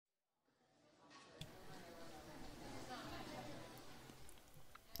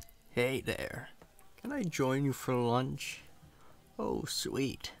Hey there. Can I join you for lunch? Oh,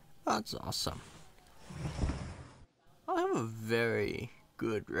 sweet. That's awesome. I have a very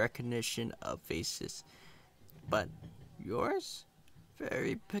good recognition of faces, but yours?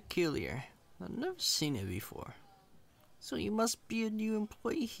 Very peculiar. I've never seen it before. So you must be a new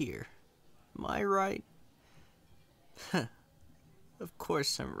employee here. Am I right? Of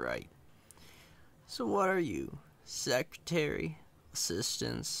course I'm right. So what are you? Secretary?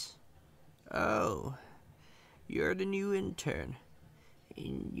 Assistants? Oh, you're the new intern.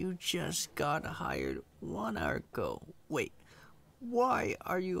 And you just got hired 1 hour ago. Wait, why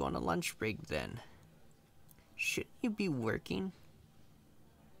are you on a lunch break then? Shouldn't you be working?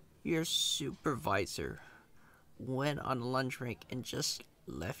 Your supervisor went on a lunch break and just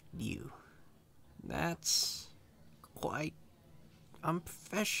left you. That's quite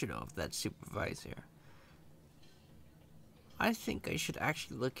unprofessional of that supervisor. I think I should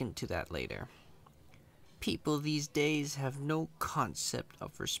actually look into that later. People these days have no concept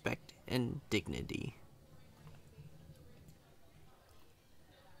of respect and dignity.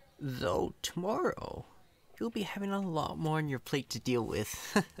 Though tomorrow, you'll be having a lot more on your plate to deal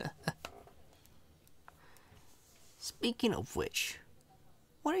with. Speaking of which,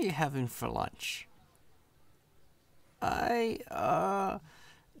 what are you having for lunch? I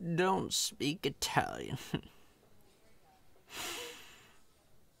don't speak Italian.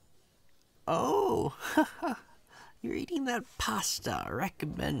 Oh, you're eating that pasta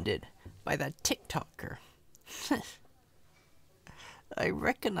recommended by that TikToker. I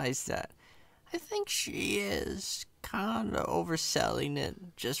recognize that. I think she is kinda overselling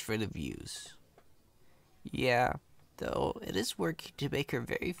it just for the views. Yeah, though it is working to make her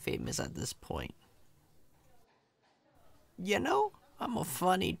very famous at this point. You know, I'm a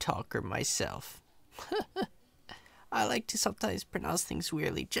funny talker myself. I like to sometimes pronounce things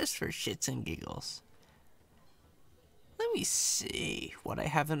weirdly just for shits and giggles. Let me see what I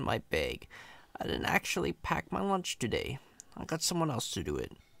have in my bag. I didn't actually pack my lunch today. I got someone else to do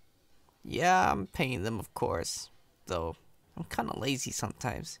it. Yeah, I'm paying them, of course. Though, I'm kinda lazy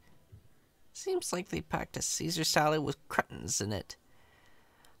sometimes. Seems like they packed a Caesar salad with croutons in it.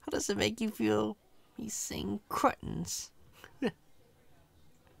 How does it make you feel, me saying croutons?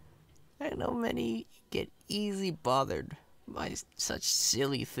 I know many get easily bothered by such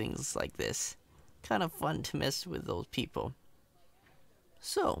silly things like this. Kind of fun to mess with those people.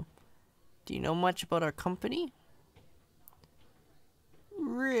 So, do you know much about our company?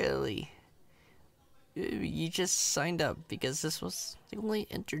 Really? You just signed up because this was the only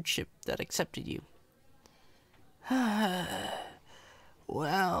internship that accepted you.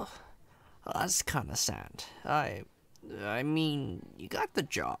 Well, that's kinda sad. I mean, you got the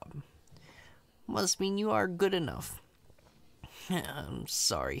job. Must mean you are good enough. I'm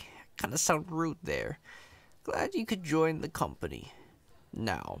sorry, kinda sound rude there. Glad you could join the company.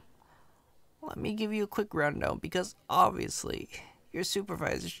 Now, let me give you a quick rundown because obviously your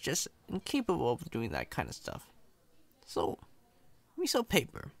supervisor's just incapable of doing that kind of stuff. So, we sell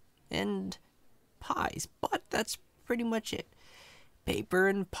paper and pies, but that's pretty much it. Paper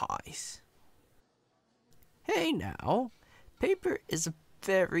and pies. Hey now, paper is a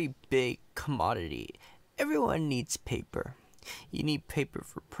very big commodity. Everyone needs paper. You need paper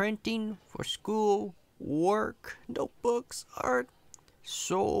for printing, for school, work, notebooks, art.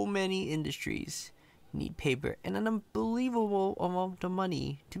 So many industries need paper and an unbelievable amount of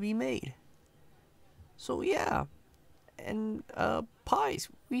money to be made. So yeah, and pies.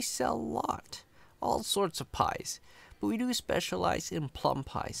 We sell a lot. All sorts of pies. But we do specialize in plum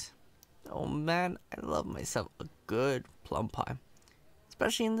pies. Oh man, I love myself a good plum pie.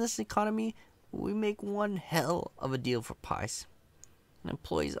 Especially in this economy, we make one hell of a deal for pies. And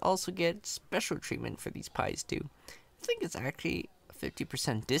employees also get special treatment for these pies too. I think it's actually a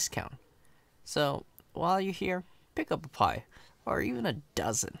 50% discount. So, while you're here, pick up a pie, or even a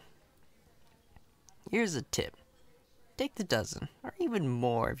dozen. Here's a tip. Take the dozen, or even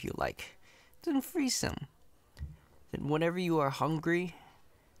more if you like, then freeze them. Then whenever you are hungry,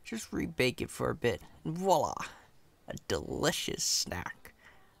 just rebake it for a bit, and voila! A delicious snack.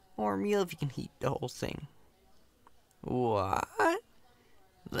 Or a meal if you can eat the whole thing. What?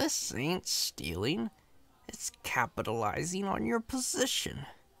 This ain't stealing. It's capitalizing on your position.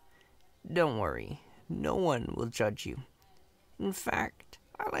 Don't worry, no one will judge you. In fact,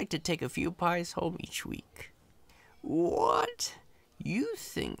 I like to take a few pies home each week. What? You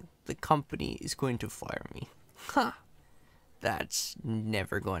think the company is going to fire me? Ha! That's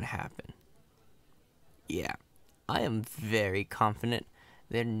never going to happen. Yeah, I am very confident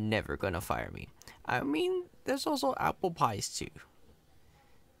they're never going to fire me. I mean, there's also apple pies too.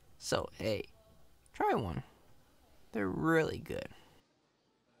 So, hey, try one. They're really good.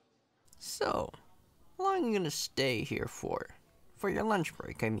 So, how long are you gonna stay here for? For your lunch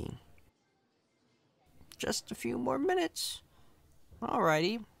break, I mean. Just a few more minutes.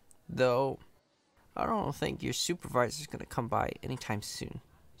 Alrighty. Though, I don't think your supervisor's gonna come by anytime soon.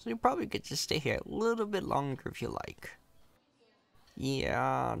 So you probably get to stay here a little bit longer if you like.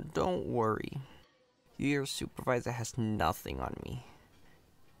 Yeah, don't worry. Your supervisor has nothing on me.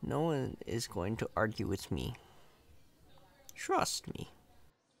 No one is going to argue with me. Trust me.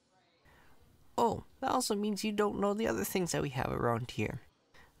 Oh, that also means you don't know the other things that we have around here.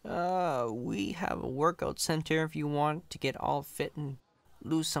 We have a workout center if you want to get all fit and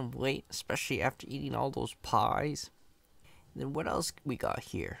lose some weight, especially after eating all those pies. And then what else we got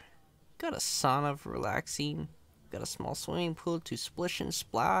here? Got a sauna for relaxing. Got a small swimming pool to splish and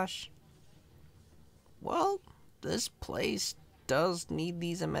splash. Well, this place does need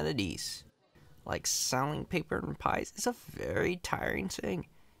these amenities. Like selling paper and pies is a very tiring thing.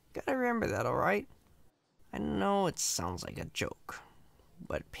 Gotta remember that, alright? I know it sounds like a joke,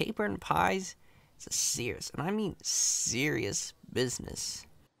 but paper and pies is a serious, and I mean serious business.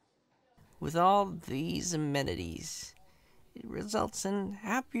 With all these amenities, it results in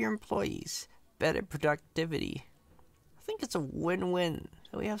happier employees, better productivity. I think it's a win-win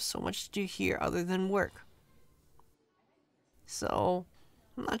that we have so much to do here other than work. So,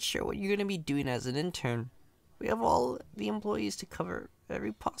 I'm not sure what you're going to be doing as an intern. We have all the employees to cover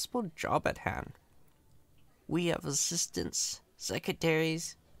every possible job at hand. We have assistants,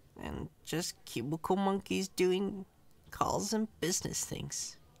 secretaries, and just cubicle monkeys doing calls and business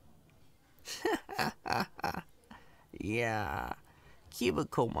things. Yeah,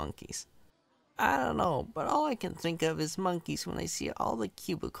 cubicle monkeys. I don't know, but all I can think of is monkeys when I see all the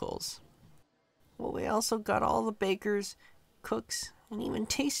cubicles. Well, we also got all the bakers, cooks, and even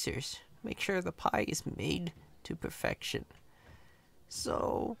tasters. Make sure the pie is made to perfection.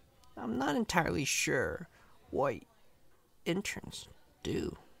 So, I'm not entirely sure what interns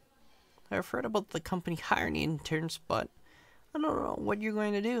do. I've heard about the company hiring interns, but I don't know what you're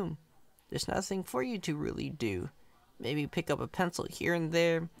going to do. There's nothing for you to really do. Maybe pick up a pencil here and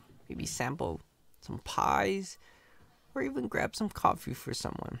there, maybe sample some pies, or even grab some coffee for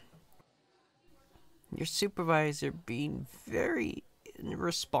someone. Your supervisor being very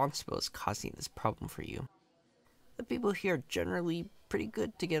irresponsible is causing this problem for you. The people here are generally pretty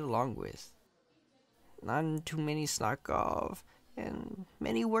good to get along with. Not too many slack off, and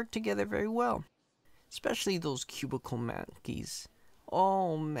many work together very well. Especially those cubicle monkeys.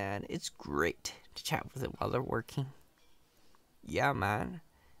 Oh man, it's great to chat with them while they're working. Yeah man,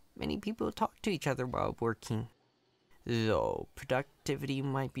 many people talk to each other while working. Though productivity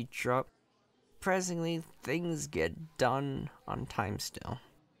might be dropped, surprisingly things get done on time still.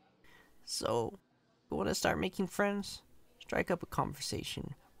 So, you want to start making friends? Strike up a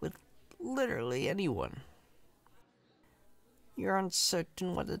conversation with literally anyone. You're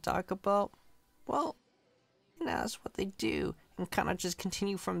uncertain what to talk about? Well, you can ask what they do and kind of just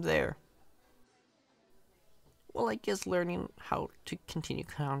continue from there. Well, I guess learning how to continue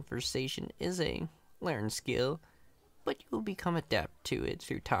conversation is a learned skill, but you will become adept to it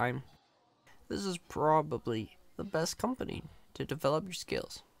through time. This is probably the best company to develop your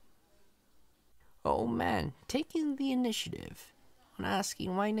skills. Oh man, taking the initiative on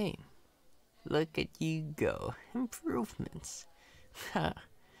asking my name. Look at you go. Improvements. Ha.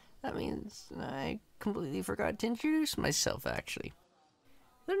 That means I completely forgot to introduce myself, actually.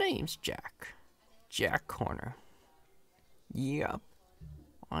 The name's Jack. Jack Horner. Yup.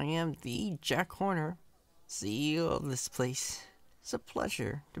 I am the Jack Horner, CEO of this place. It's a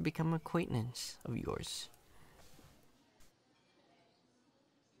pleasure to become an acquaintance of yours.